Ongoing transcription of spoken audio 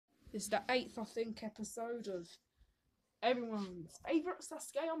It's the 8th, I think, episode of everyone's favourite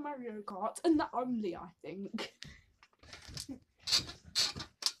Sasuke on Mario Kart, and the only, I think.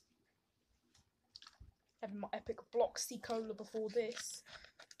 Having my epic Bloxy Cola before this.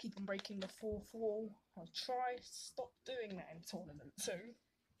 Keep on breaking the 4th wall. I'll try to stop doing that in tournament too.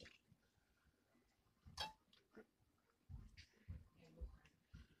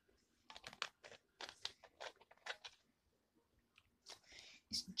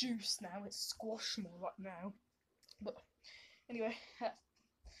 It's juice now, it's squash more like now. But anyway,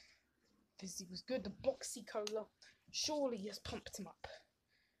 Fizzy was good. The Bloxy Cola surely has pumped him up.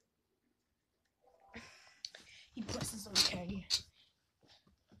 He presses OK.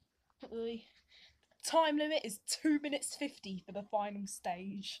 The time limit is 2 minutes 50 for the final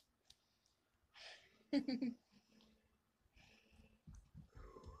stage. He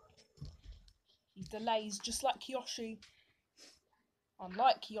delays just like Kyoshi.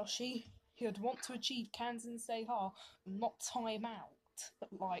 Unlike Kyoshi, he would want to achieve Kanzen Seiha and not time out, but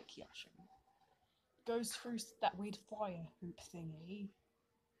like Kyoshi. Goes through that weird fire hoop thingy.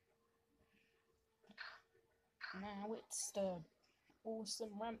 Now it's the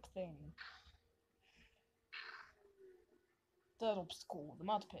awesome ramp thing. Third obstacle, the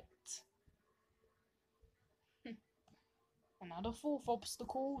mud pit. And now the 4th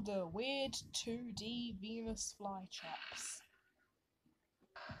obstacle, the weird 2D Venus flytraps.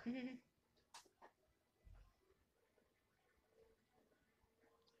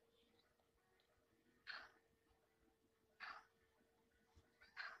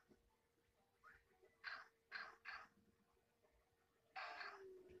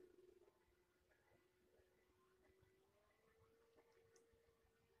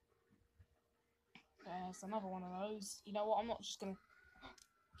 There's another one of those. You know what, I'm not just gonna...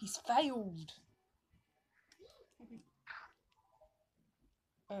 He's failed!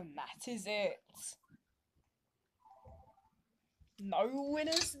 And that is it. No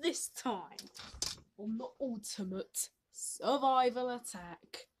winners this time on the ultimate survival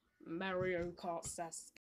attack Mario Kart Sasuke.